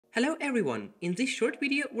Hello everyone! In this short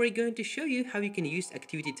video, we're going to show you how you can use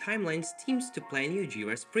ActivityTimeline's teams to plan your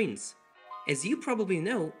Jira sprints. As you probably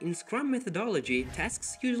know, in Scrum methodology,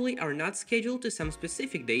 tasks usually are not scheduled to some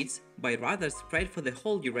specific dates, but rather spread for the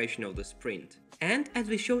whole duration of the sprint. And as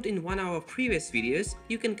we showed in one of our previous videos,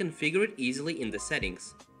 you can configure it easily in the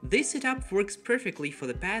settings. This setup works perfectly for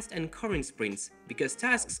the past and current sprints, because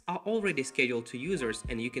tasks are already scheduled to users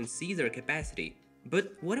and you can see their capacity.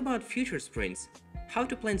 But what about future sprints? How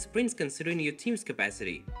to plan sprints considering your team's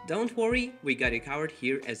capacity? Don't worry, we got it covered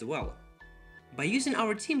here as well. By using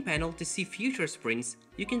our team panel to see future sprints,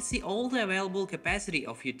 you can see all the available capacity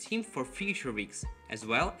of your team for future weeks, as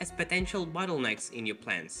well as potential bottlenecks in your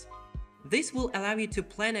plans. This will allow you to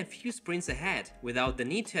plan a few sprints ahead without the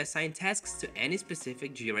need to assign tasks to any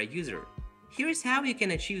specific Jira user. Here's how you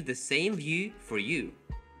can achieve the same view for you.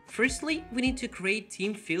 Firstly, we need to create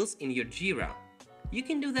team fields in your Jira. You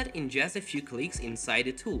can do that in just a few clicks inside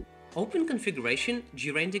the tool. Open Configuration,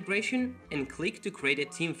 Jira Integration, and click to create a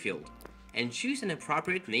team field, and choose an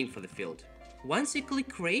appropriate name for the field. Once you click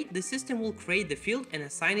Create, the system will create the field and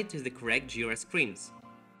assign it to the correct Jira screens.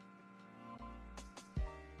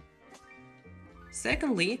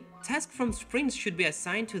 Secondly, tasks from sprints should be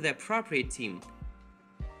assigned to the appropriate team,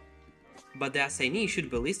 but the assignee should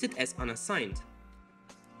be listed as unassigned.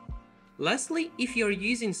 Lastly, if you are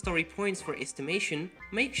using story points for estimation,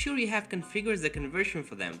 make sure you have configured the conversion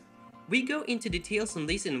for them. We go into details on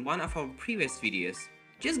this in one of our previous videos.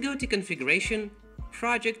 Just go to Configuration,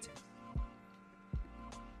 Project,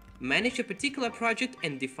 manage a particular project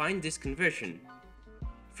and define this conversion.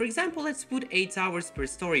 For example, let's put 8 hours per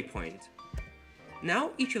story point.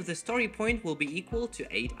 Now each of the story point will be equal to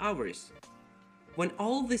 8 hours. When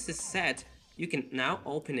all this is set, you can now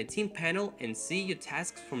open a team panel and see your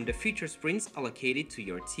tasks from the future sprints allocated to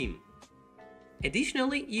your team.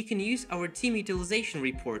 Additionally, you can use our team utilization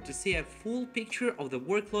report to see a full picture of the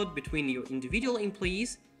workload between your individual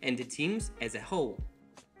employees and the teams as a whole.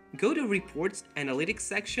 Go to Reports Analytics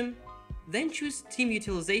section, then choose Team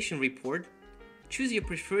Utilization Report, choose your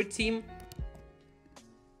preferred team,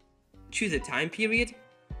 choose a time period,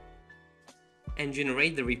 and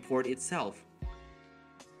generate the report itself.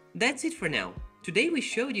 That's it for now. Today we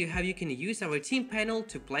showed you how you can use our team panel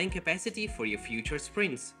to plan capacity for your future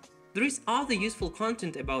sprints. There is other useful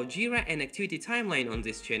content about Jira and ActivityTimeline on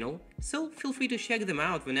this channel, so feel free to check them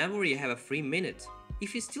out whenever you have a free minute.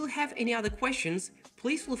 If you still have any other questions,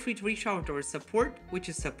 please feel free to reach out to our support, which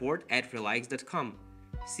is support@relax.com.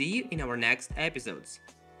 See you in our next episodes.